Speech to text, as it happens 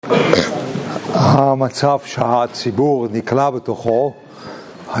המצב שהציבור נקלע בתוכו,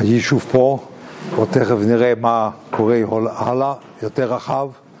 היישוב פה, ותכף נראה מה קורה הלאה, יותר רחב.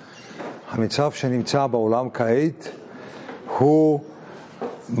 המצב שנמצא בעולם כעת הוא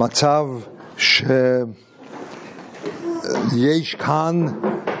מצב שיש כאן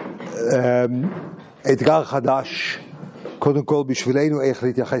אתגר חדש, קודם כל בשבילנו איך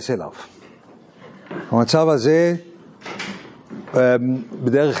להתייחס אליו. המצב הזה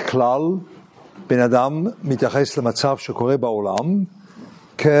בדרך כלל בן אדם מתייחס למצב שקורה בעולם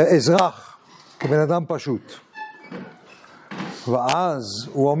כאזרח, כבן אדם פשוט. ואז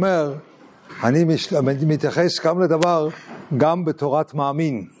הוא אומר, אני מתייחס גם לדבר, גם בתורת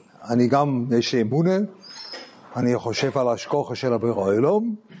מאמין. אני גם, יש לי אמונה, אני חושב על השכוחה של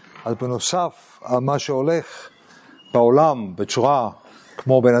בחורים, אז בנוסף על מה שהולך בעולם בצורה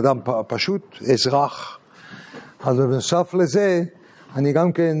כמו בן אדם פשוט, אזרח, אז בנוסף לזה אני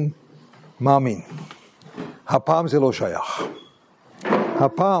גם כן מאמין. הפעם זה לא שייך.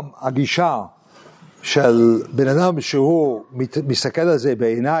 הפעם הגישה של בן אדם שהוא מסתכל על זה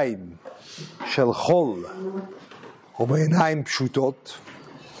בעיניים של חול או בעיניים פשוטות,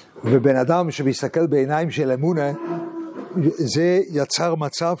 ובן אדם שמסתכל בעיניים של אמונה, זה יצר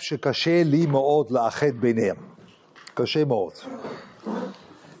מצב שקשה לי מאוד לאחד ביניהם. קשה מאוד.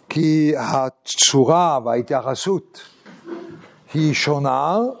 כי הצורה וההתייחסות היא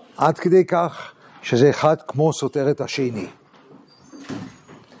שונה עד כדי כך שזה אחד כמו סותר את השני.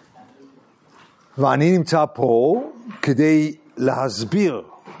 ואני נמצא פה כדי להסביר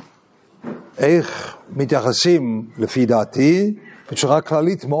איך מתייחסים לפי דעתי בצורה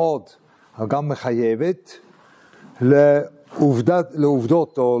כללית מאוד, אבל גם מחייבת,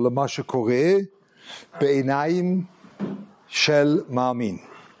 לעובדות או למה שקורה בעיניים של מאמין.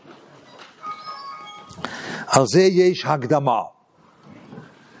 על זה יש הקדמה.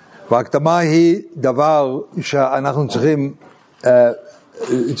 וההקדמה היא דבר שאנחנו צריכים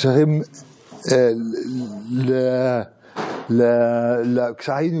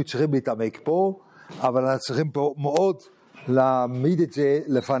כשהיינו צריכים להתעמק פה, אבל אנחנו צריכים פה מאוד להעמיד את זה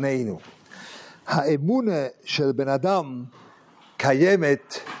לפנינו. האמונה של בן אדם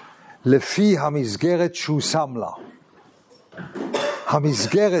קיימת לפי המסגרת שהוא שם לה.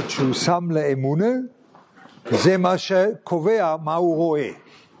 המסגרת שהוא שם לאמונה זה מה שקובע מה הוא רואה.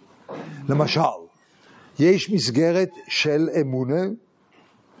 למשל, יש מסגרת של אמונה,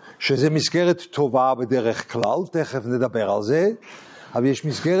 שזה מסגרת טובה בדרך כלל, תכף נדבר על זה, אבל יש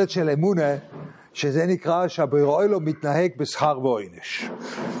מסגרת של אמונה, שזה נקרא שהבורא לא מתנהג בשכר ועונש.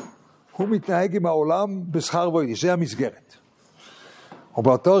 הוא מתנהג עם העולם בשכר ועונש, זה המסגרת.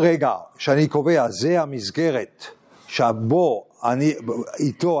 ובאותו רגע שאני קובע, זה המסגרת שבו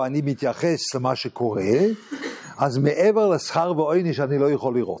איתו אני מתייחס למה שקורה, אז מעבר לשכר ועונש אני לא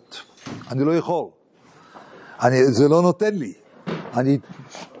יכול לראות. אני לא יכול. זה לא נותן לי. אני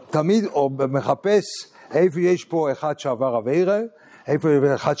תמיד מחפש איפה יש פה אחד שעבר עבירה, איפה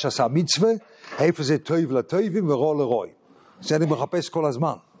אחד שעשה מצווה, איפה זה טוב לטובים ורוע לרוע. זה אני מחפש כל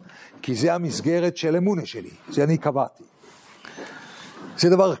הזמן. כי זה המסגרת של אמונה שלי. זה אני קבעתי. זה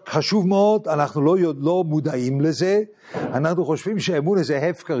דבר חשוב מאוד, אנחנו לא מודעים לזה, אנחנו חושבים שאמונה זה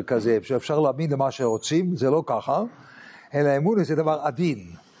הפקר כזה, שאפשר להאמין למה שרוצים, זה לא ככה, אלא אמונה זה דבר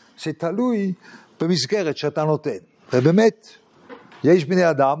עדין, זה תלוי במסגרת שאתה נותן. ובאמת, יש בני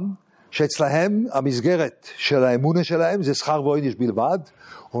אדם שאצלהם המסגרת של האמונה שלהם זה שכר ועונש בלבד,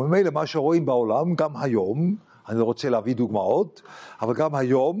 וממילא מה שרואים בעולם, גם היום, אני לא רוצה להביא דוגמאות, אבל גם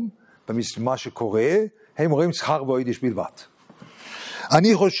היום, במה שקורה, הם רואים שכר ועונש בלבד.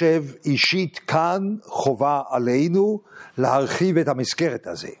 אני חושב אישית כאן חובה עלינו להרחיב את המסגרת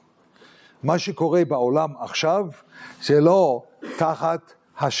הזה. מה שקורה בעולם עכשיו זה לא תחת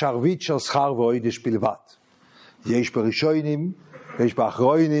השרביט של שכר ועונש בלבד. יש בראשונים, יש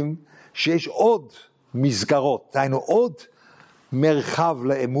באחרונים, שיש עוד מסגרות, דהיינו עוד מרחב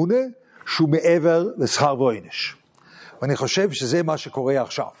לאמונה שהוא מעבר לשכר ועונש. ואני חושב שזה מה שקורה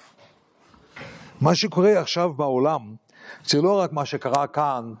עכשיו. מה שקורה עכשיו בעולם זה לא רק מה שקרה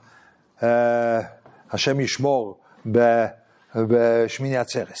כאן, השם ישמור, בשמיני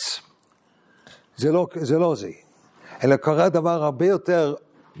עצרת. זה לא זה. אלא קרה דבר הרבה יותר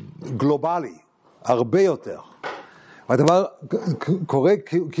גלובלי, הרבה יותר. והדבר קורה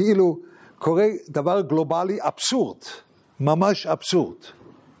כאילו, קורה דבר גלובלי אבסורד, ממש אבסורד.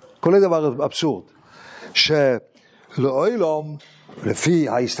 כל דבר אבסורד. שלעולם, לפי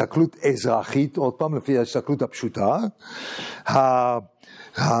ההסתכלות אזרחית, עוד פעם לפי ההסתכלות הפשוטה,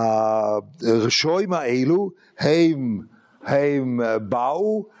 הרשועים האלו הם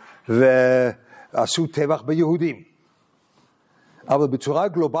באו ועשו טבח ביהודים. אבל בצורה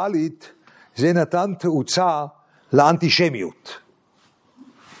גלובלית זה נתן תאוצה לאנטישמיות.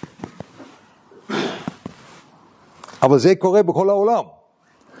 אבל זה קורה בכל העולם.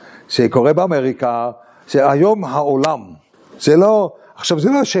 זה קורה באמריקה, זה היום העולם. זה לא, עכשיו זה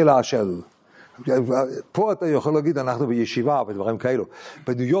לא השאלה של, פה אתה יכול להגיד אנחנו בישיבה ודברים כאלו.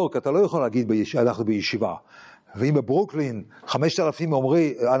 בניו יורק אתה לא יכול להגיד אנחנו בישיבה. ואם בברוקלין 5,000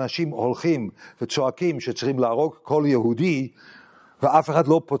 אנשים הולכים וצועקים שצריכים להרוג כל יהודי, ואף אחד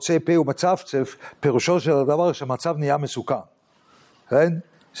לא פוצה פה ומצפצף, פירושו של הדבר שהמצב נהיה מסוכן. כן?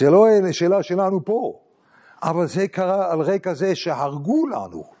 זה לא שאלה שלנו פה. אבל זה קרה על רקע זה שהרגו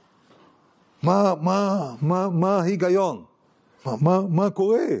לנו. מה ההיגיון? מה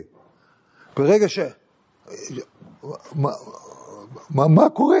קורה? ברגע מה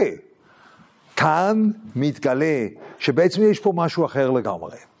קורה? כאן מתגלה שבעצם יש פה משהו אחר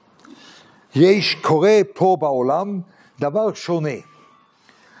לגמרי. קורה פה בעולם דבר שונה.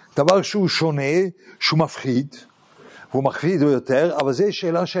 דבר שהוא שונה, שהוא מפחיד, והוא מפחיד ביותר, אבל זה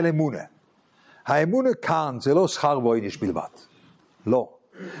שאלה של אמונה. האמונה כאן זה לא שכר ועונש בלבד. לא.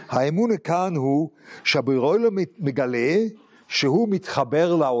 האמונה כאן הוא שהבורא מגלה שהוא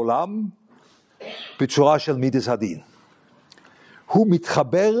מתחבר לעולם בצורה של מידת הדין. הוא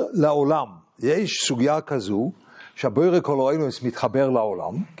מתחבר לעולם. יש סוגיה כזו שהבורא כל העולם מתחבר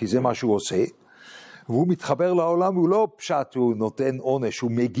לעולם, כי זה מה שהוא עושה, והוא מתחבר לעולם, הוא לא פשט, הוא נותן עונש,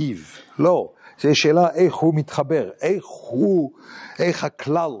 הוא מגיב. לא. זה שאלה איך הוא מתחבר, איך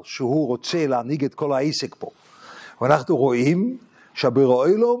הכלל שהוא רוצה להנהיג את כל העסק פה. ואנחנו רואים שהבורא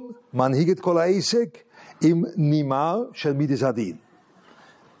עולם מנהיג את כל העסק עם נימה של מידת הדין.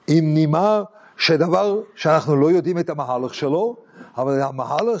 עם נימה של דבר שאנחנו לא יודעים את המהלך שלו, אבל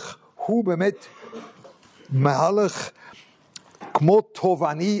המהלך הוא באמת מהלך כמו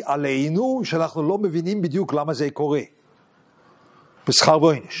תובעני עלינו, שאנחנו לא מבינים בדיוק למה זה קורה. בשכר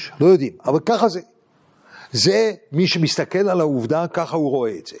ועונש, לא יודעים, אבל ככה זה. זה מי שמסתכל על העובדה, ככה הוא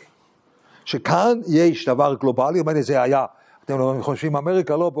רואה את זה. שכאן יש דבר גלובלי, זה היה, אתם לא חושבים,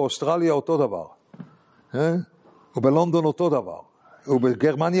 אמריקה לא, באוסטרליה אותו דבר. ובלונדון אותו דבר.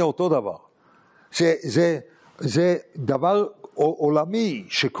 ובגרמניה אותו דבר. זה דבר עולמי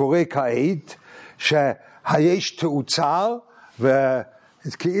שקורה כעת, שיש תאוצה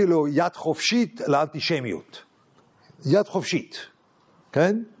וכאילו יד חופשית לאנטישמיות. יד חופשית.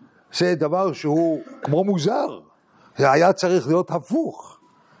 כן? זה דבר שהוא כמו מוזר. זה היה צריך להיות הפוך.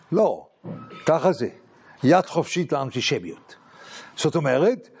 לא. ככה זה. יד חופשית לאנטישמיות. זאת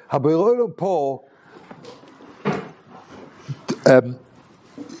אומרת, הבורא פה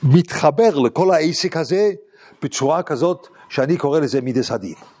מתחבר לכל העסק הזה בצורה כזאת שאני קורא לזה מידת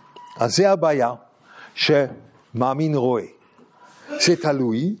הדין. אז זה הבעיה שמאמין רואה. זה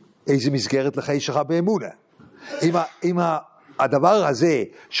תלוי איזה מסגרת לך יש לך באמונה. אם הדבר הזה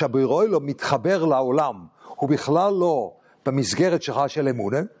שהבורא לא מתחבר לעולם הוא בכלל לא במסגרת שלך של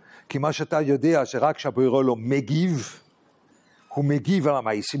אמונה, כי מה שאתה יודע שרק שהבורא לא מגיב, הוא מגיב על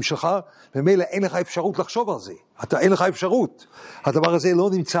המעשים שלך, ומילא אין לך אפשרות לחשוב על זה. אין לך אפשרות. הדבר הזה לא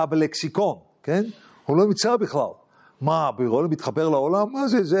נמצא בלקסיקון, כן? הוא לא נמצא בכלל. מה, הבורא לא מתחבר לעולם? מה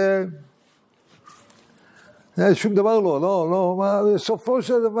זה? זה שום דבר לא. בסופו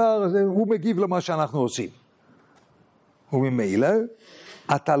של דבר, הוא מגיב למה שאנחנו עושים. וממילא,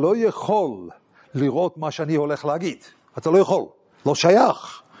 אתה לא יכול לראות מה שאני הולך להגיד. אתה לא יכול. לא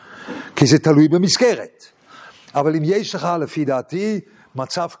שייך. כי זה תלוי במסגרת. אבל אם יש לך, לפי דעתי,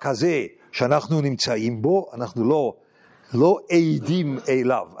 מצב כזה שאנחנו נמצאים בו, אנחנו לא עדים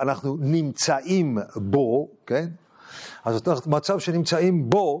אליו, אנחנו נמצאים בו, כן? אז מצב שנמצאים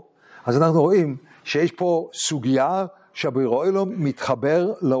בו, אז אנחנו רואים שיש פה סוגיה שהבורא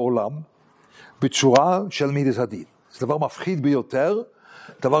מתחבר לעולם בצורה של מידת הדין. זה דבר מפחיד ביותר,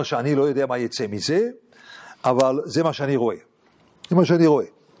 דבר שאני לא יודע מה יצא מזה, אבל זה מה שאני רואה. זה מה שאני רואה.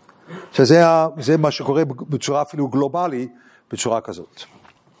 שזה מה שקורה בצורה אפילו גלובלי, בצורה כזאת.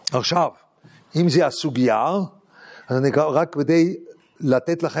 עכשיו, אם זה הסוגיה, אז אני רק כדי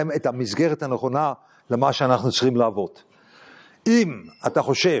לתת לכם את המסגרת הנכונה למה שאנחנו צריכים לעבוד. אם אתה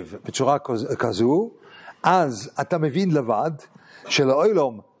חושב בצורה כזו, אז אתה מבין לבד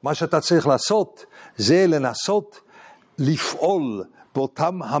שלעולם מה שאתה צריך לעשות זה לנסות לפעול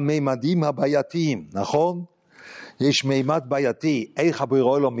באותם הממדים הבעייתיים, נכון? יש מימד בעייתי, איך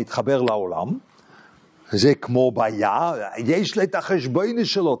הבורא לא מתחבר לעולם, זה כמו בעיה, יש לה את החשבון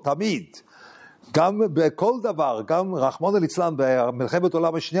שלו תמיד, גם בכל דבר, גם רחמנא ליצלן במלחמת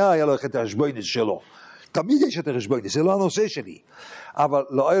העולם השנייה היה לו את החשבון שלו, תמיד יש את החשבון, זה לא הנושא שלי, אבל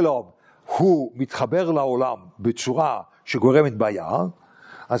לעולם הוא מתחבר לעולם בצורה שגורמת בעיה,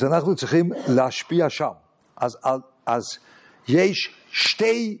 אז אנחנו צריכים להשפיע שם, אז יש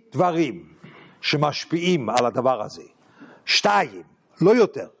שתי דברים שמשפיעים על הדבר הזה. 2, לא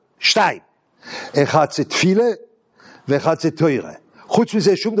יותר, 2. אחד זה תפילה ואחד זה תורה. חוץ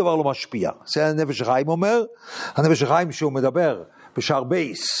מזה שום דבר לא משפיע. זה הנפש החיים אומר. הנפש החיים שהוא מדבר בשער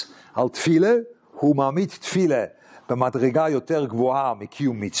בייס על תפילה, הוא מעמיד תפילה במדרגה יותר גבוהה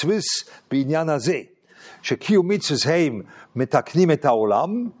מקיום מצווס בעניין הזה. שקיום מצווס הם מתקנים את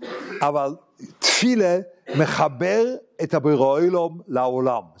העולם, אבל תפילה מחבר את הבורא עולם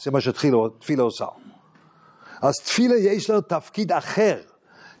לעולם. זה מה שתפילה עושה. אז תפילה יש לה תפקיד אחר.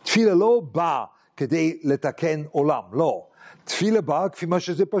 תפילה לא באה כדי לתקן עולם, לא. תפילה באה כפי מה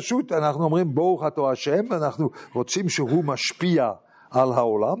שזה פשוט. אנחנו אומרים ברוך אתה השם, ואנחנו רוצים שהוא משפיע על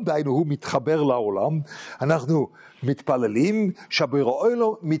העולם, דהיינו הוא מתחבר לעולם. אנחנו מתפללים שהבורא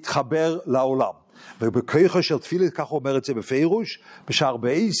עולם מתחבר לעולם. ובכוחה של תפילה, כך אומר את זה בפירוש, בשער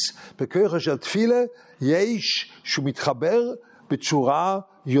בייס, בכוחה של תפילה יש שהוא מתחבר בצורה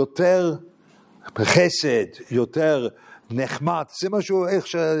יותר בחסד, יותר נחמד. זה משהו, איך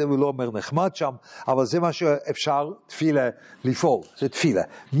שהוא לא אומר נחמד שם, אבל זה מה שאפשר תפילה לפעול, זה תפילה.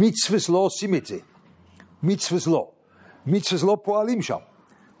 מצווס לא עושים את זה, מצווס לא פועלים שם,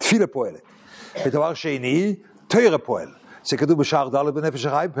 תפילה פועלת. ודבר שני, תורה פועל. זה כתוב בשער ד' בנפש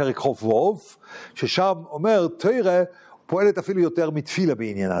החיים, פרק חוף ווב, ששם אומר, תורה פועלת אפילו יותר מתפילה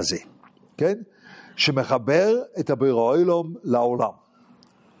בעניין הזה, כן? שמחבר את הבורא עולם לעולם.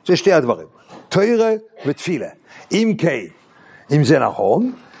 זה שתי הדברים, תורה ותפילה. אם כן, אם זה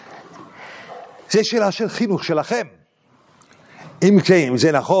נכון, זה שאלה של חינוך שלכם. אם כן, אם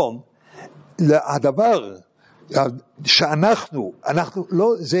זה נכון, הדבר שאנחנו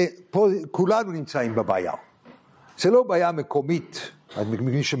לא, זה, פה כולנו נמצאים בבעיה. זה לא בעיה מקומית,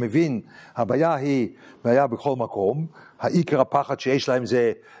 מי שמבין, הבעיה היא בעיה בכל מקום, העיקר הפחד שיש להם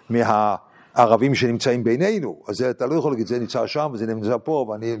זה מהערבים שנמצאים בינינו, אז אתה לא יכול להגיד, זה נמצא שם וזה נמצא פה,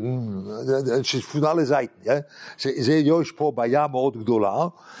 ואני, שפונה לזית, זה יש פה בעיה מאוד גדולה,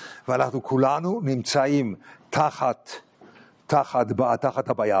 ואנחנו כולנו נמצאים תחת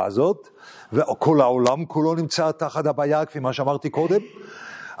הבעיה הזאת, וכל העולם כולו נמצא תחת הבעיה, כפי מה שאמרתי קודם.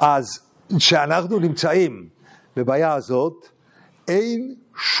 אז שאנחנו נמצאים בבעיה הזאת, אין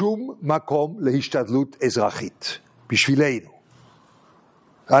שום מקום להשתדלות אזרחית בשבילנו.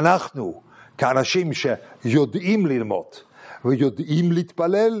 אנחנו, כאנשים שיודעים ללמוד ויודעים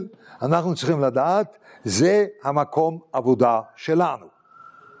להתפלל, אנחנו צריכים לדעת, זה המקום עבודה שלנו.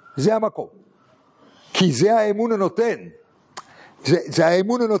 זה המקום. כי זה האמון הנותן. זה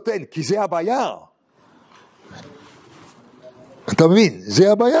האמון הנותן, כי זה הבעיה. אתה מבין?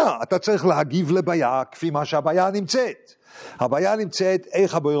 זה הבעיה. אתה צריך להגיב לבעיה כפי מה שהבעיה נמצאת. הבעיה נמצאת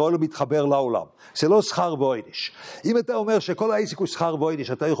איך הבורא מתחבר לעולם. זה לא שכר ועונש. אם אתה אומר שכל העסק הוא שכר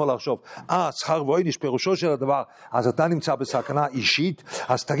ועונש, אתה יכול לחשוב, שכר ועונש פירושו של הדבר, אז אתה נמצא בסכנה אישית,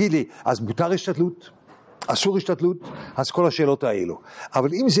 אז תגיד לי, אז מותר השתדלות? אסור השתדלות? אז כל השאלות האלו.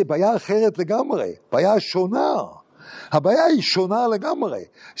 אבל אם זה בעיה אחרת לגמרי, בעיה שונה, הבעיה היא שונה לגמרי.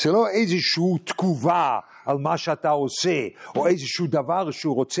 זה לא איזושהי תגובה על מה שאתה עושה, או איזשהו דבר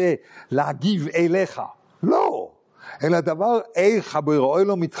שהוא רוצה להגיב אליך. לא. אלא דבר איך הבורא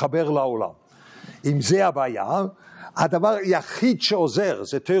לא מתחבר לעולם. אם זה הבעיה, הדבר היחיד שעוזר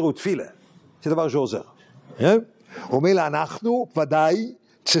זה תורה ותפילה. זה דבר שעוזר. הוא אומר, אנחנו ודאי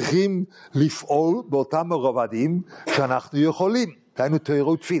צריכים לפעול באותם רבדים שאנחנו יכולים. דהיינו תורה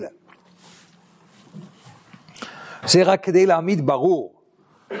ותפילה. זה רק כדי להעמיד ברור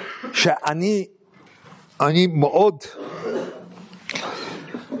שאני מאוד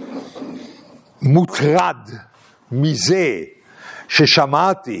מוטרד מזה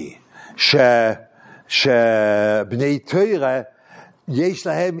ששמעתי שבני תורה יש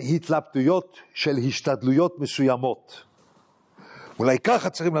להם התלבטויות של השתדלויות מסוימות. אולי ככה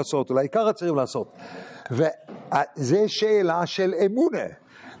צריכים לעשות, אולי ככה צריכים לעשות. וזה שאלה של אמונה.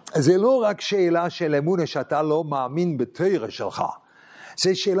 זה לא רק שאלה של אמונה שאתה לא מאמין בתורה שלך.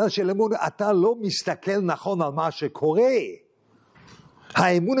 זה שאלה של אמונה, אתה לא מסתכל נכון על מה שקורה.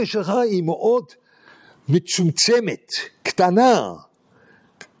 האמונה שלך היא מאוד מצומצמת, קטנה,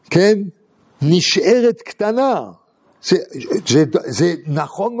 כן? נשארת קטנה. זה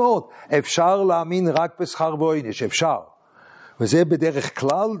נכון מאוד. אפשר להאמין רק בשכר ועונש, אפשר. וזה בדרך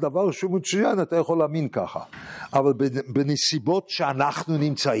כלל דבר שהוא מצוין, אתה יכול להאמין ככה. אבל בנסיבות שאנחנו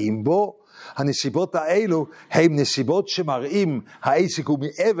נמצאים בו, הנסיבות האלו הם נסיבות שמראים העסק הוא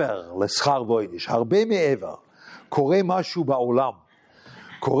מעבר לשכר ועונש, הרבה מעבר. קורה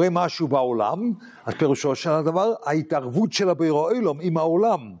משהו בעולם, אז פירושו של הדבר, ההתערבות של הבורא עולם עם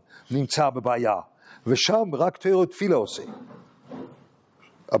העולם נמצא בבעיה, ושם רק תורה ותפילה עושה.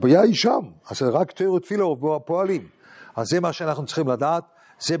 הבעיה היא שם, אז רק תורה ותפילה פועלים. אז זה מה שאנחנו צריכים לדעת,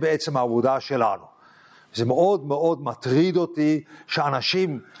 זה בעצם העבודה שלנו. זה מאוד מאוד מטריד אותי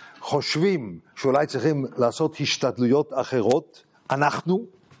שאנשים חושבים שאולי צריכים לעשות השתדלויות אחרות, אנחנו,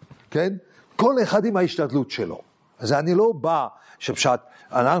 כן? כל אחד עם ההשתדלות שלו. אז אני לא בא שפשט,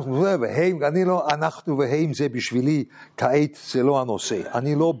 אנחנו והם זה בשבילי, כעת זה לא הנושא,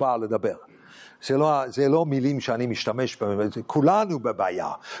 אני לא בא לדבר. זה לא מילים שאני משתמש בהם, כולנו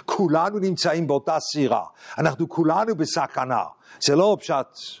בבעיה, כולנו נמצאים באותה סירה, אנחנו כולנו בסכנה, זה לא פשט,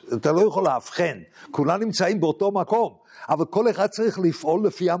 אתה לא יכול להבחן, כולנו נמצאים באותו מקום, אבל כל אחד צריך לפעול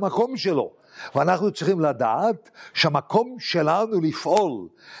לפי המקום שלו, ואנחנו צריכים לדעת שהמקום שלנו לפעול,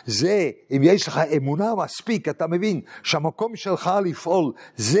 זה אם יש לך אמונה מספיק, אתה מבין שהמקום שלך לפעול,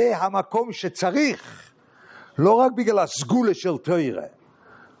 זה המקום שצריך, לא רק בגלל הסגולה של תורה,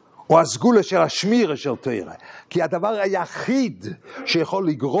 או הסגולה של השמירה של תורה, כי הדבר היחיד שיכול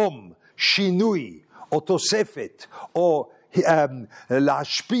לגרום שינוי או תוספת או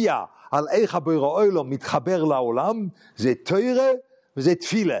להשפיע על איך הבורא עולם מתחבר לעולם, זה תורה וזה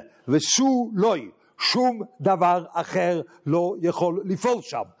תפילה, וסו לוי, שום דבר אחר לא יכול לפעול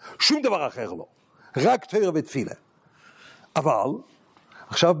שם, שום דבר אחר לא, רק תורה ותפילה. אבל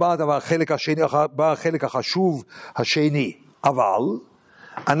עכשיו בא החלק החשוב השני, אבל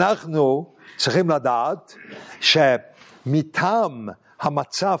אנחנו צריכים לדעת שמטעם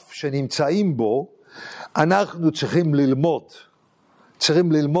המצב שנמצאים בו, אנחנו צריכים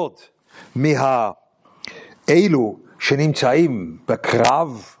ללמוד מאלו שנמצאים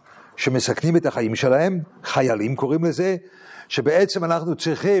בקרב, שמסכנים את החיים שלהם, חיילים קוראים לזה, שבעצם אנחנו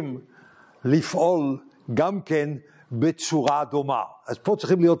צריכים לפעול גם כן בצורה דומה. אז פה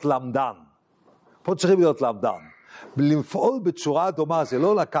צריכים להיות למדן. לפעול בצורה דומה זה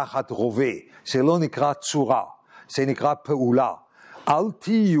לא לקחת רובה, זה לא נקרא צורה, זה נקרא פעולה. אל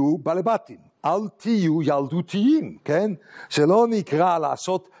תהיו בלבטים, אל תהיו ילדותיים, כן? זה לא נקרא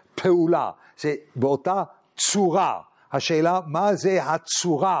לעשות פעולה, זה באותה צורה. השאלה, מה זה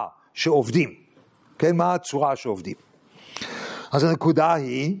הצורה שעובדים? כן, מה הצורה שעובדים? אז הנקודה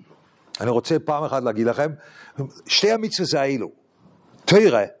היא, אני רוצה פעם אחת להגיד לכם, שתי המצוות האלו,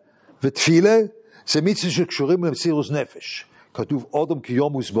 תורה ותפילה, זה מצוות שקשורים למסירות נפש. כתוב אודם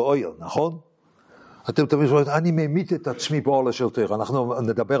כיומוס באוהל, נכון? אתם תמיד אומרים, אני ממית את עצמי באוהל של תורה, אנחנו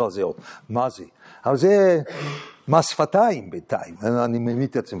נדבר על זה עוד. מה זה? אבל זה מס שפתיים בינתיים, אני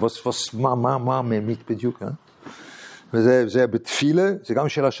ממית את עצמי, מה ממית בדיוק? וזה בתפילה, זה גם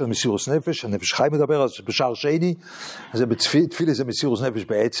שאלה של מסירות נפש, הנפש חי מדבר על זה בשער שני, אז בתפילה זה מסירות נפש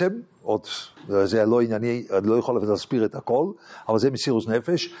בעצם, עוד זה לא ענייני, אני לא יכול להסביר את הכל, אבל זה מסירות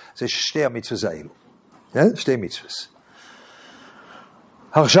נפש, זה שתי המצוות האלו, שתי מצוות.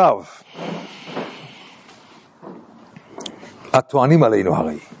 עכשיו, הטוענים עלינו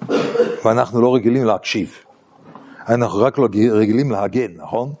הרי, ואנחנו לא רגילים להקשיב, אנחנו רק רגילים להגן,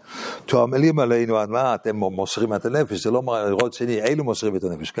 נכון? טוענים עלינו, מה אתם מוסרים את הנפש, זה לא מראות שני, אילו מוסרים את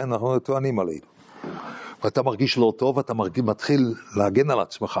הנפש, כן? אנחנו טוענים עלינו. ואתה מרגיש לא טוב, אתה מתחיל להגן על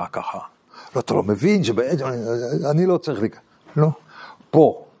עצמך ככה. לא, אתה לא מבין שבעצם, אני לא צריך לא.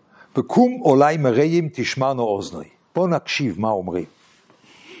 פה, בקום אולי מראים תשמענו אוזני. בוא נקשיב מה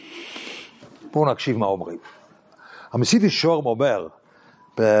אומרים. המסיד שורם אומר,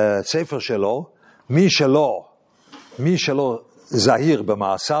 בספר שלו, מי שלא זהיר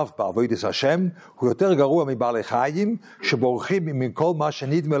במעשיו בעבודת השם, הוא יותר גרוע מבעלי חיים שבורחים מכל מה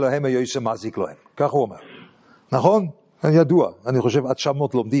שנדמה להם היועץ מזיק להם. כך הוא אומר. נכון? ידוע. אני חושב עד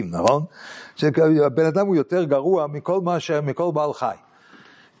 900 לומדים, נכון? שהבן אדם הוא יותר גרוע מכל בעל חי.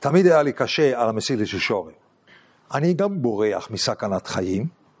 תמיד היה לי קשה על המסיד שורם. אני גם בורח מסכנת חיים,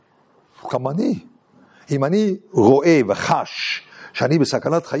 גם אני. אם אני רואה וחש שאני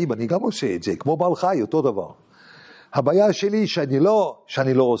בסכנת חיים, אני גם עושה את זה, כמו בעל חי, אותו דבר. הבעיה שלי שאני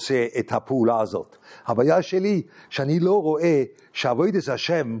לא עושה את הפעולה הזאת. הבעיה שלי שאני לא רואה שעבודת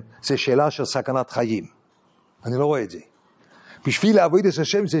השם זה שאלה של סכנת חיים. אני לא רואה את זה. בשביל עבודת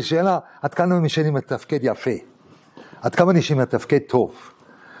השם זה שאלה עד כמה אני מתפקד יפה. עד כמה אני מתפקד טוב.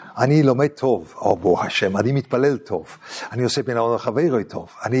 אני לומד טוב, בוא השם, אני מתפלל טוב. אני עושה בין העולם חברי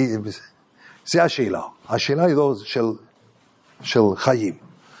טוב. זה השאלה. השאלה היא לא של חיים.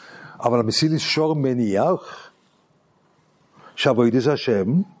 אבל המסיד שורם מניח שעבודת השם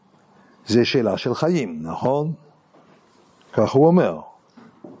זה שאלה של חיים, נכון? כך הוא אומר.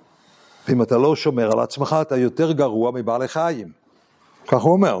 ואם אתה לא שומר על עצמך, אתה יותר גרוע מבעלי חיים. כך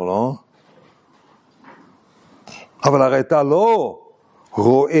הוא אומר, לא? אבל הרי אתה לא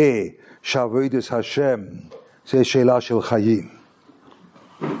רואה שעבודת השם זה שאלה של חיים.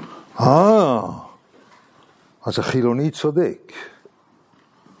 אז החילוני צודק.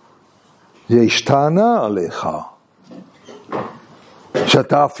 יש טענה עליך.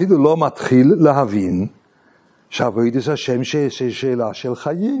 שאתה אפילו לא מתחיל להבין שעבודת השם זה שאלה של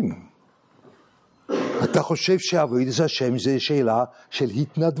חיים. אתה חושב שעבודת השם זה שאלה של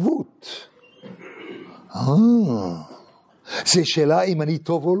התנדבות. זה שאלה אם אני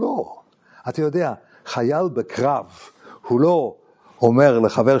טוב או לא. אתה יודע, חייל בקרב, הוא לא אומר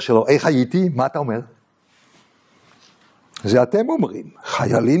לחבר שלו, איך הייתי? מה אתה אומר? זה אתם אומרים,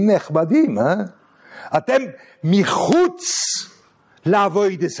 חיילים נכבדים, אתם מחוץ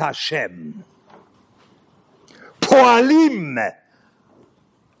לעבודת השם. פועלים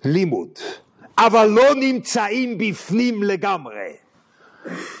לימוד, אבל לא נמצאים בפנים לגמרי.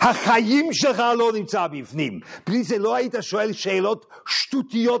 החיים שלך לא נמצא בפנים. בלי זה לא היית שואל שאלות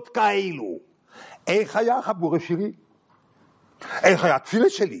שטותיות כאלו. איך היה החבורה שלי? איך היה התפילה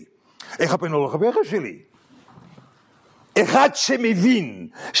שלי? איך הפנו לחבר שלי? אחד שמבין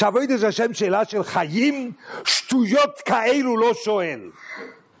שעבודת השם שאלה של חיים, שטויות כאלו לא שואל.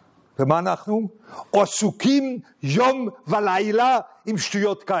 ומה אנחנו? עסוקים יום ולילה עם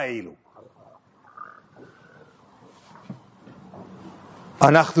שטויות כאלו.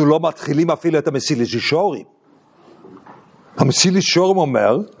 אנחנו לא מתחילים אפילו את המסיל לשישורים. המסיל לשישורים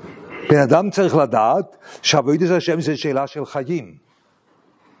אומר, בן אדם צריך לדעת שעבודת השם זה שאלה של חיים.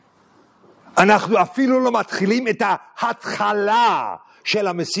 אנחנו אפילו לא מתחילים את ההתחלה של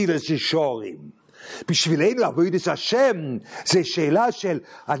המסיל לשישורים. בשבילנו עבודת השם זה שאלה של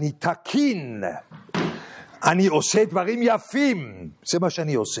אני תקין, אני עושה דברים יפים, זה מה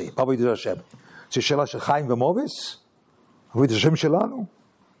שאני עושה בעבודת השם. זה שאלה של חיים ומובס? עבודת השם שלנו?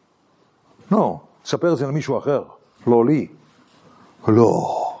 לא, ספר את זה למישהו אחר, לא לי.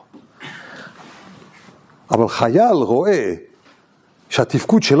 לא. אבל חייל רואה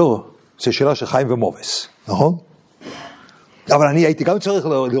שהתפקוד שלו זה שאלה של חיים ומובס, נכון? אבל אני הייתי גם צריך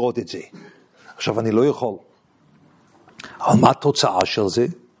לראות את זה. עכשיו אני לא יכול. אבל מה התוצאה של זה?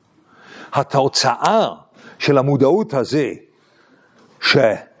 התוצאה של המודעות הזה,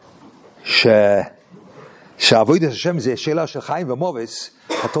 שעבודת השם זה שאלה של חיים ומובס,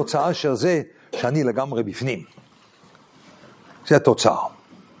 התוצאה של זה שאני לגמרי בפנים. זה התוצאה.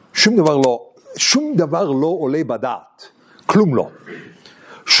 שום דבר לא עולה בדעת. כלום לא.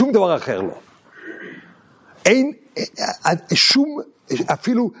 שום דבר אחר לא. אין שום,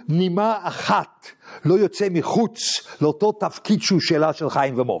 אפילו נימה אחת לא יוצא מחוץ לאותו תפקיד שהוא שאלה של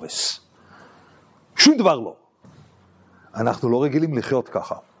חיים ומובס. שום דבר לא. אנחנו לא רגילים לחיות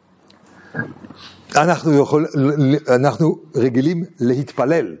ככה. אנחנו רגילים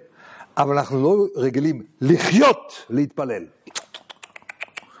להתפלל, אבל אנחנו לא רגילים לחיות להתפלל.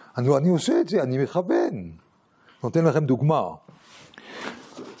 אני עושה את זה, אני מכוון. נותן לכם דוגמה.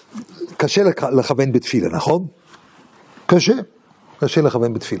 קשה לכוון בתפילה, נכון? קשה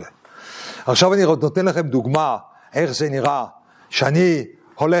לכוון בתפילה. עכשיו אני נותן לכם דוגמה איך זה נראה שאני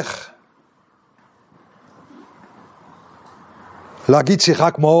הולך להגיד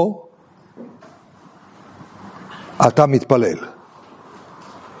שיחה כמו אתה מתפלל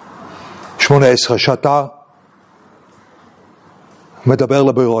 18 שאתה מדבר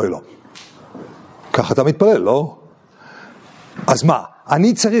לבורא עולם. ככה אתה מתפלל, לא? אז מה?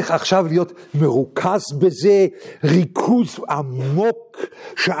 אני צריך עכשיו להיות מרוכז בזה, ריכוז עמוק,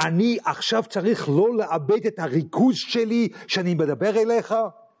 שאני עכשיו צריך לא לאבד את הריכוז שלי שאני מדבר אליך?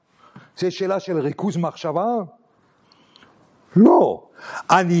 זה שאלה של ריכוז מחשבה? לא.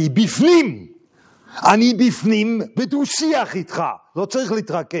 אני בפנים בדו-שיח איתך, לא צריך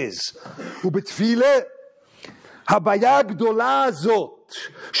להתרכז. ובתפילה, הבעיה הגדולה הזאת,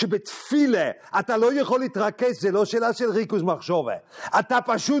 שבתפילה אתה לא יכול להתרכז, זה לא שאלה של ריכוז מחשבה. אתה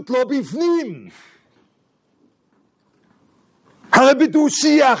פשוט לא בפנים. הרי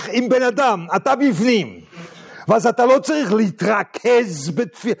בדו-שיח עם בן אדם, אתה בפנים. ואז אתה לא צריך להתרכז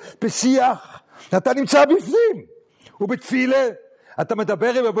בשיח, אתה נמצא בפנים. ובתפילה, אתה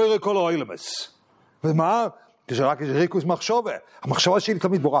מדבר עם הבורא כל העולמס. ומה? כשרק יש ריכוז מחשבה. המחשבה שלי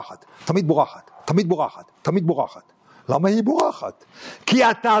תמיד בורחת. למה היא בורחת?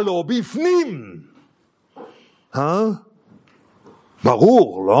 כי אתה לא בפנים.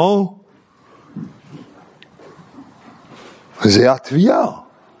 ברור, לא? זה התביעה.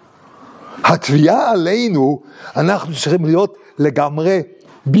 התביעה עלינו, אנחנו צריכים להיות לגמרי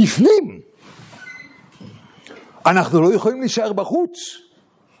בפנים. אנחנו לא יכולים להישאר בחוץ.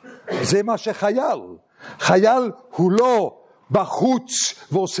 זה מה חייל הוא לא בחוץ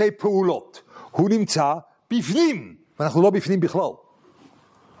ועושה פעולות. הוא נמצא בפנים. ואנחנו לא בפנים בכלל.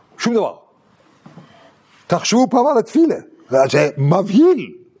 שום דבר. תחשבו פעם על התפילה. זה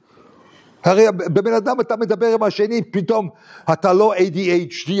מבהיל. הרי בבן אדם אתה מדבר עם השני, פתאום אתה לא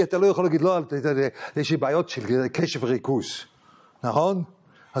ADHD, אתה לא יכול להגיד, לא, יש לי בעיות של קשב וריכוז. נכון?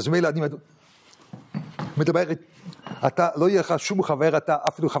 אז מילא אני מדבר, אתה לא יהיה לך שום חבר, אתה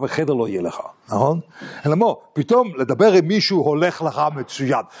אפילו חבר חדר לא יהיה לך, נכון? אלא מה, פתאום לדבר עם מישהו הולך לך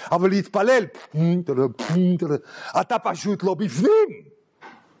מצוין, אבל להתפלל, אתה פשוט לא בפנים.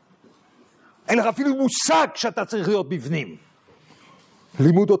 אין לך אפילו מושג שאתה צריך להיות בפנים.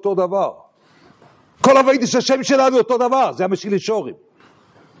 לימוד אותו דבר. כל עבודת השם שלנו אותו דבר, זה המשיל לשורים.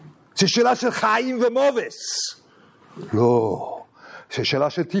 זה שאלה של חיים ומובס. לא, זה שאלה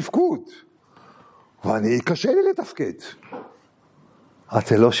של תפקוד. ואני קשה לי לתפקד.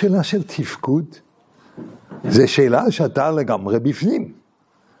 זה לא שאלה של תפקוד, זה שאלה שאתה לגמרי בפנים.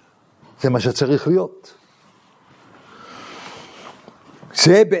 זה מה שצריך להיות.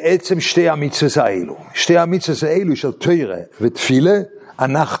 זה בעצם שתי המצוות האלו. שתי המצוות האלו של תורה ותפילה,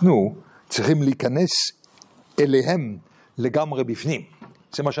 אנחנו צריכים להיכנס אליהם לגמרי בפנים.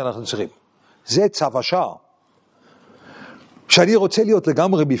 זה מה שאנחנו צריכים. זה צו השעה. כשאני רוצה להיות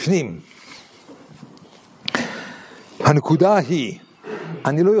לגמרי בפנים, הנקודה היא,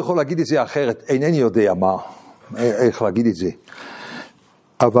 אני לא יכול להגיד את זה אחרת, אינני יודע איך להגיד את זה,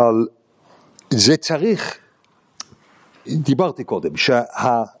 אבל זה צריך, דיברתי קודם,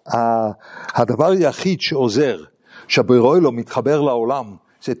 שהדבר היחיד שעוזר, שהבורא לא מתחבר לעולם,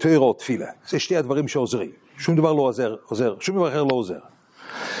 זה תורה או תפילה. זה שתי הדברים שעוזרים. שום דבר לא עוזר, שום דבר אחר לא עוזר.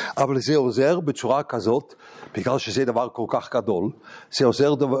 אבל זה עוזר בצורה כזאת, בגלל שזה דבר כל כך גדול, זה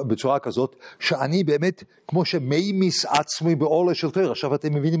עוזר בצורה כזאת, שאני באמת, כמו שמיימיס עצמי בעולה של תורה, עכשיו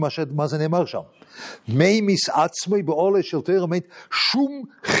אתם מבינים מה זה נאמר שם. מיימיס עצמי בעולה של תורה, אומרת, שום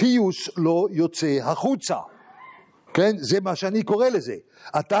חיוס לא יוצא החוצה. כן? זה מה שאני קורא לזה.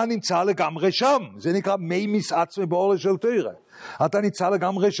 אתה נמצא לגמרי שם. זה נקרא מיימיס עצמי בעולה של תורה. אתה נמצא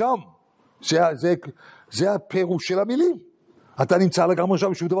לגמרי שם. זה הפירוש של המילים. אתה נמצא לגמרי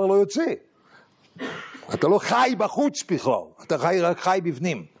שם, שום דבר לא יוצא. אתה לא חי בחוץ בכלל, אתה רק חי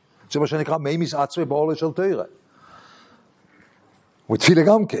בפנים. זה מה שנקרא מיימיס עצמי בעולה של תורה. ותפילה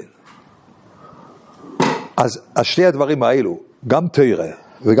גם כן. אז שתי הדברים האלו, גם תורה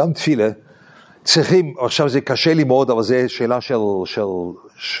וגם תפילה, צריכים, עכשיו זה קשה לי מאוד, אבל זה שאלה של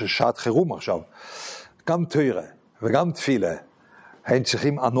שעת חירום עכשיו. גם תורה וגם תפילה, הם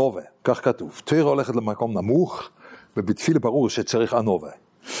צריכים ענווה, כך כתוב. תורה הולכת למקום נמוך, ובתפילה ברור שצריך ענווה.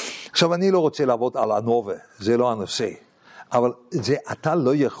 עכשיו אני לא רוצה לעבוד על ענווה, זה לא הנושא. אבל זה, אתה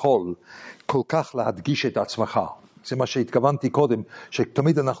לא יכול כל כך להדגיש את עצמך. זה מה שהתכוונתי קודם,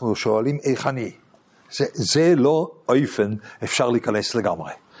 שתמיד אנחנו שואלים איך אני. זה לא אופן אפשר להיכנס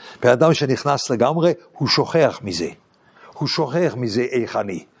לגמרי. באדם שנכנס לגמרי, הוא שוכח מזה. הוא שוכח מזה איך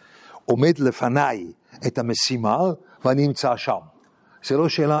אני. עומד לפניי את המשימה, ואני נמצא שם. זה לא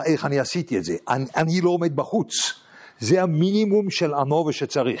שאלה איך אני עשיתי את זה. אני לא עומד בחוץ. זה המינימום של ענווה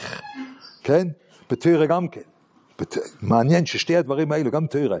שצריך. כן? בתורה גם כן. מעניין ששתי הדברים האלו, גם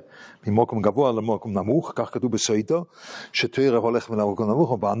תורה, ממקום גבוה למקום נמוך, כך כתוב בסויטו, שתורה הולך למקום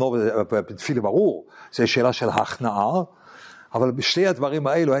נמוך, בתפילה ברור, זה שאלה של הכנעה, אבל בשתי הדברים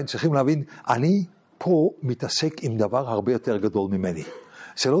האלו, הם צריכים להבין, אני פה מתעסק עם דבר הרבה יותר גדול ממני.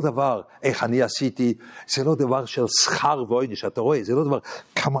 זה לא דבר איך אני עשיתי, זה לא דבר של שכר ועונש, אתה רואה, זה לא דבר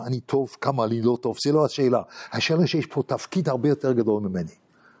כמה אני טוב, כמה אני לא טוב, זה לא השאלה. השאלה שיש פה תפקיד הרבה יותר גדול ממני.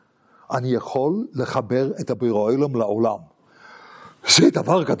 אני יכול לחבר את הבורא עולם לעולם. זה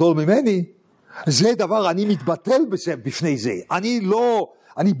דבר גדול ממני, זה דבר, אני מתבטל בפני זה.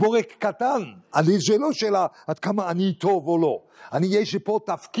 אני בורק קטן, זה לא שאלה עד כמה אני טוב או לא. יש פה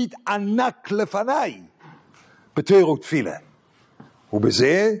תפקיד ענק לפניי, בתורה ותפילה.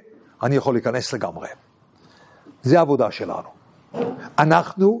 ובזה אני יכול להיכנס לגמרי. זה העבודה שלנו.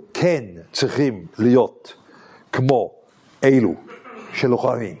 אנחנו כן צריכים להיות כמו אלו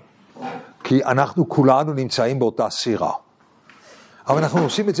שלוחמים. כי אנחנו כולנו נמצאים באותה סירה. אבל אנחנו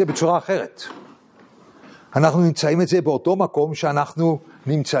עושים את זה בצורה אחרת. אנחנו נמצאים את זה באותו מקום שאנחנו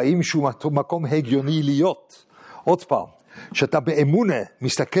נמצאים שהוא מקום הגיוני להיות. עוד פעם, שאתה באמונה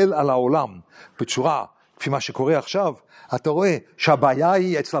מסתכל על העולם בצורה כפי מה שקורה עכשיו, אתה רואה שהבעיה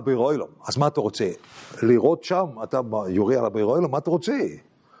היא אצל הבורא עולם. אז מה אתה רוצה? לראות שם? אתה יורה על הבורא עולם? מה אתה רוצה?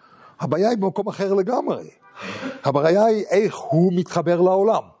 הבעיה היא במקום אחר לגמרי. הבעיה היא איך הוא מתחבר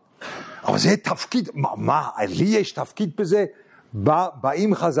לעולם. אבל זה תפקיד, לי יש תפקיד בזה?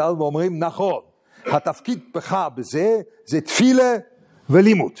 באים חז"ל ואומרים, נכון, התפקיד בך בזה, זה תפילה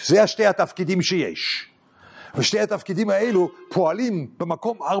ולימוד. זה השתי התפקידים שיש. ושתי התפקידים האלו פועלים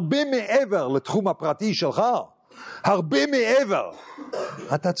במקום הרבה מעבר לתחום הפרטי שלך. הרבה מעבר.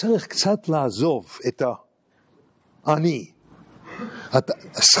 אתה צריך קצת לעזוב את אני.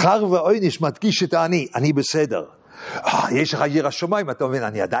 שכר ועונש מדגיש את אני בסדר. יש לך יראת שמיים, אתה מבין,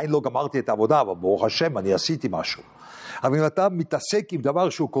 אני עדיין לא גמרתי את העבודה, אבל ברוך השם, אני עשיתי משהו. אבל אם אתה מתעסק עם דבר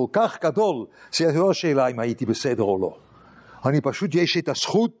שהוא כל כך גדול, זה לא השאלה אם הייתי בסדר או לא. אני פשוט, יש את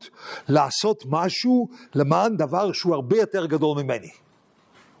הזכות לעשות משהו למען דבר שהוא הרבה יותר גדול ממני.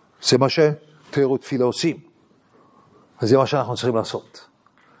 זה מה שתורה ותפילה עושים. וזה מה שאנחנו צריכים לעשות.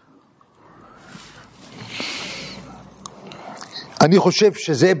 אני חושב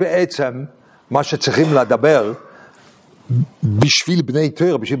שזה בעצם מה שצריכים לדבר בשביל בני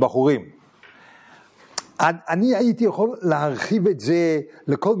תורה, בשביל בחורים. אני הייתי יכול להרחיב את זה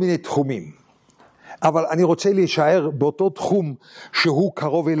לכל מיני תחומים, אבל אני רוצה להישאר באותו תחום שהוא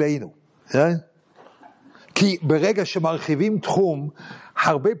קרוב אלינו. כי ברגע שמרחיבים תחום,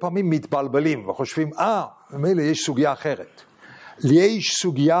 הרבה פעמים מתבלבלים וחושבים, מילא יש סוגיה אחרת. יש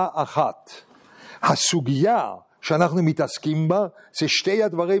סוגיה אחת. הסוגיה שאנחנו מתעסקים בה, זה שתי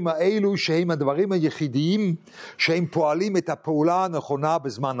הדברים האלו שהם הדברים היחידיים שהם פועלים את הפעולה הנכונה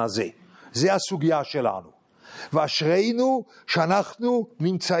בזמן הזה. זה הסוגיה שלנו. ואשרינו שאנחנו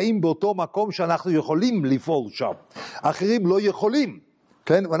נמצאים באותו מקום שאנחנו יכולים לפעול שם. אחרים לא יכולים,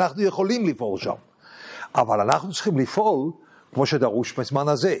 כן? ואנחנו יכולים לפעול שם. אבל אנחנו צריכים לפעול כמו שדרוש בזמן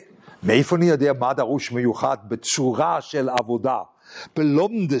הזה. מאיפה אני יודע מה דרוש מיוחד בצורה של עבודה,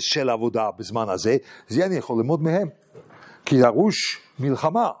 בלומדס של עבודה בזמן הזה? זה אני יכול ללמוד מהם. כי דרוש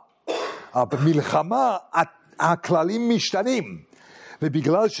מלחמה. אבל במלחמה הכללים משתנים.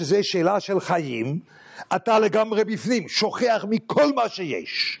 ובגלל שזה שאלה של חיים, אתה לגמרי בפנים, שוכח מכל מה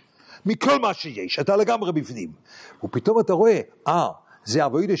שיש. מכל מה שיש, אתה לגמרי בפנים. ופתאום אתה רואה, זה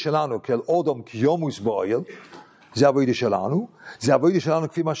העבודה שלנו, כאל אודם קיומוס באויל, זה העבודה שלנו, זה העבודה שלנו,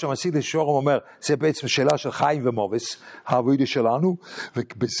 כפי מה שהמסיד לשורם אומר, זה בעצם שאלה של חיים ומובס, העבודה שלנו,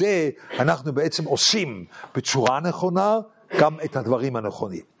 ובזה אנחנו בעצם עושים בצורה נכונה, גם את הדברים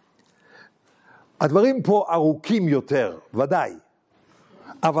הנכונים. הדברים פה ארוכים יותר, ודאי,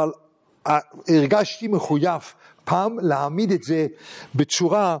 אבל הרגשתי מחויב פעם להעמיד את זה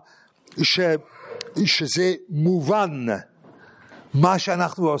בצורה שזה מובן מה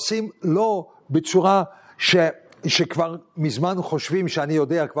שאנחנו עושים, לא בצורה שכבר מזמן חושבים שאני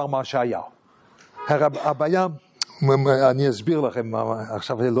יודע כבר מה שהיה. הבעיה, אני אסביר לכם,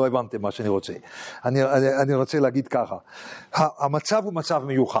 עכשיו לא הבנתם מה שאני רוצה. אני רוצה להגיד ככה, המצב הוא מצב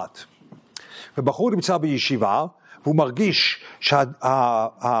מיוחד. ובחור נמצא בישיבה, והוא מרגיש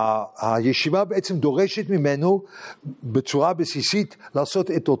שהישיבה בעצם דורשת ממנו בצורה בסיסית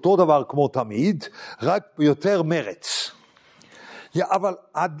לעשות את אותו דבר כמו תמיד, רק ביותר מרץ. אבל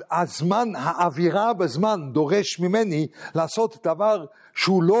הזמן, האווירה בזמן דורש ממני לעשות דבר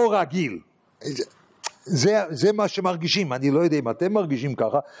שהוא לא רגיל. זה מה שמרגישים, אני לא יודע אם אתם מרגישים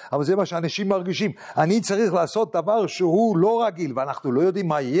ככה, אבל זה מה שאנשים מרגישים. אני צריך לעשות דבר שהוא לא רגיל, ואנחנו לא יודעים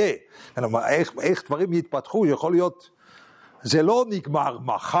מה יהיה. איך דברים יתפתחו, יכול להיות, זה לא נגמר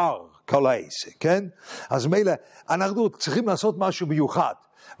מחר כל העסק, כן? אז מילא, אנחנו צריכים לעשות משהו מיוחד.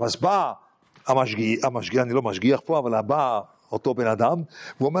 אז בא המשגיח, אני לא משגיח פה, אבל בא אותו בן אדם,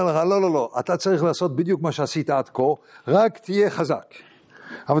 והוא אומר לך, לא, אתה צריך לעשות בדיוק מה שעשית עד כה, רק תהיה חזק.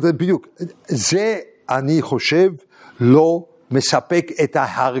 אבל בדיוק, זה אני חושב לא מספק את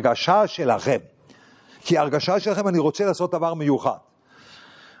ההרגשה שלכם. כי ההרגשה שלכם אני רוצה לעשות דבר מיוחד.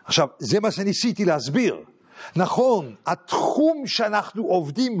 עכשיו, זה מה שניסיתי להסביר. נכון, התחום שאנחנו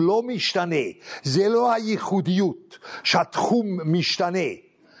עובדים לא משתנה. זה לא הייחודיות שהתחום משתנה.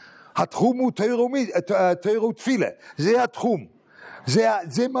 התחום הוא תורה ותפילה. זה התחום.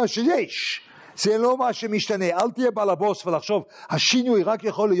 זה מה שיש. זה לא מה שמשתנה. אל תהיה בעל הבוס ולחשוב, השינוי רק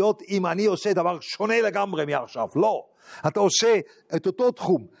יכול להיות אם אני עושה דבר שונה לגמרי מעכשיו. לא. אתה עושה את אותו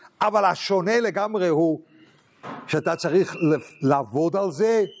תחום. אבל השונה לגמרי הוא שאתה צריך לעבוד על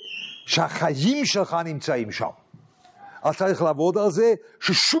זה שהחיים שלך נמצאים שם. אתה צריך לעבוד על זה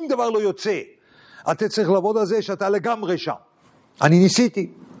ששום דבר לא יוצא. אתה צריך לעבוד על זה שאתה לגמרי שם. אני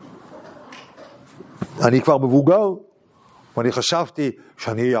ניסיתי. אני כבר מבוגר. ואני חשבתי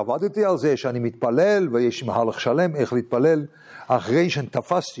שאני עבדתי על זה, שאני מתפלל, ויש מהלך שלם איך להתפלל. אחרי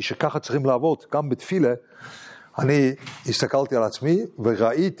שתפסתי שככה צריכים לעבוד, גם בתפילה, אני הסתכלתי על עצמי,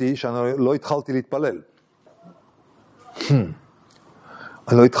 וראיתי שאני לא התחלתי להתפלל.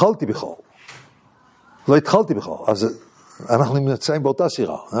 אני לא התחלתי בכלל. אז אנחנו נמצאים באותה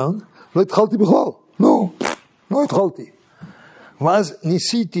סירה. לא התחלתי בכלל. לא התחלתי. ואז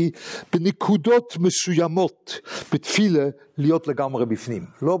ניסיתי בנקודות מסוימות בתפילה להיות לגמרי בפנים.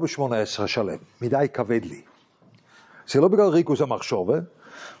 לא ב-18 שלם. מדי כבד לי. זה לא בגלל ריכוז המחשוב.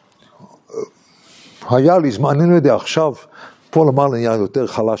 היה לי זמן, אני לא יודע, עכשיו, פה למעלה נהיה יותר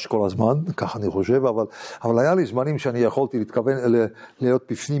חלש כל הזמן, כך אני חושב, אבל היה לי זמנים שאני יכולתי להתכוון להיות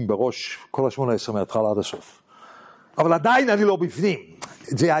בפנים בראש כל ה-18 מההתחלה עד הסוף. אבל עדיין אני לא בפנים.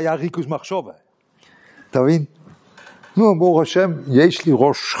 זה היה ריכוז מחשבה. אתה מבין? נו, ברוך השם, יש לי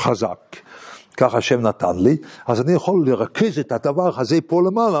ראש חזק. כך השם נתן לי, אז אני יכול לרכז את הדבר הזה פה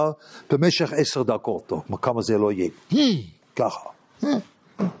למעלה במשך 10 דקות, טוב, כמה זה לא יהיה. ככה.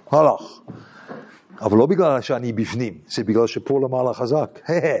 הלך. אבל לא בגלל שאני בפנים, זה בגלל שפה למעלה חזק.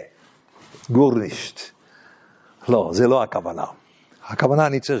 גורנישט. לא, זה לא הכוונה. הכוונה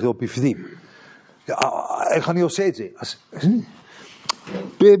אני צריך להיות בפנים. איך אני עושה את זה? אז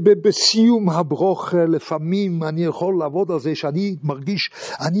בסיום הברוך לפעמים אני יכול לעבוד על זה שאני מרגיש,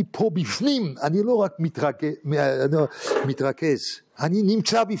 אני פה בפנים, אני לא רק מתרכז, אני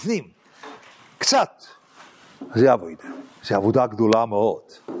נמצא בפנים. קצת. זה עבודה. זה עבודה גדולה מאוד.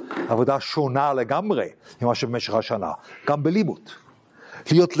 עבודה שונה לגמרי ממה שבמשך השנה. גם בלימוד.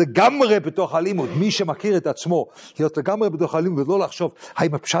 להיות לגמרי בתוך הלימוד, מי שמכיר את עצמו, להיות לגמרי בתוך הלימוד, ולא לחשוב,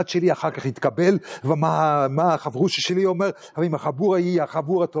 האם הפשט שלי אחר כך יתקבל, ומה החברוש שלי אומר, האם החבורה היא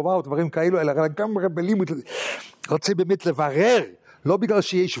החבורה טובה, או דברים כאלו, אלא לגמרי בלימוד, רוצה באמת לברר, לא בגלל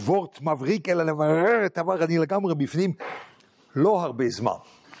שיש וורט מבריק, אלא לברר את דבר, אני לגמרי בפנים, לא הרבה זמן.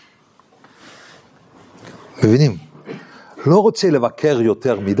 מבינים? לא רוצה לבקר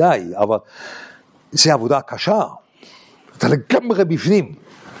יותר מדי, אבל זה עבודה קשה. אתה לגמרי בפנים.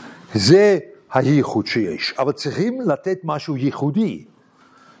 זה הייחוד שיש. אבל צריכים לתת משהו ייחודי,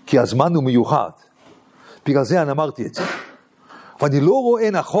 כי הזמן הוא מיוחד. בגלל זה אני אמרתי את זה. ואני לא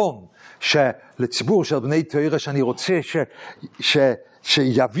רואה נכון שלציבור של בני תורה שאני רוצה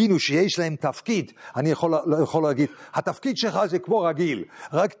שיבינו שיש להם תפקיד, אני יכול להגיד, התפקיד שלך זה כמו רגיל,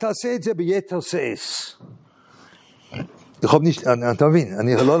 רק תעשה את זה ביתר סעס. אתה מבין,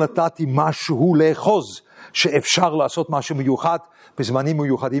 אני לא נתתי משהו לאחוז, שאפשר לעשות משהו מיוחד בזמנים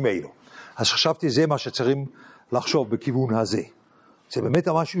מיוחדים אלו. אז חשבתי זה מה שצריכים לחשוב בכיוון הזה. זה באמת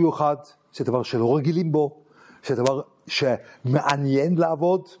משהו מיוחד, זה דבר שלא רגילים בו, זה דבר שמעניין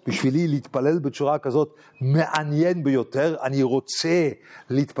לעבוד, בשבילי להתפלל בצורה כזאת מעניין ביותר, אני רוצה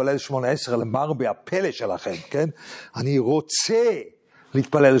להתפלל 18 למרבה הפלא שלכם, כן? אני רוצה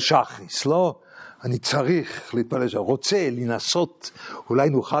להתפלל שחריס, לא? אני צריך להתפלל שם, רוצה לנסות, אולי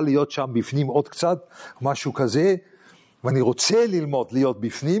נוכל להיות שם בפנים עוד קצת, משהו כזה, ואני רוצה ללמוד להיות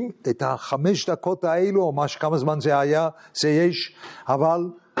בפנים, את 5 דקות האלו, או כמה זמן זה היה, זה יש, אבל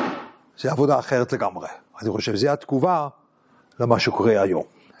זה עבודה אחרת לגמרי. אני חושב, זה התגובה למה שקורה היום.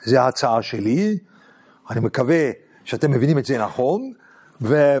 זה ההצעה שלי, אני מקווה שאתם מבינים את זה נכון,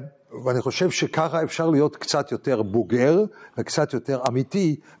 ואני חושב שככה אפשר להיות קצת יותר בוגר, וקצת יותר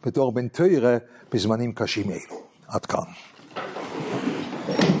אמיתי, בתור בן תורה, בזמנים קשים אלו. עד כאן.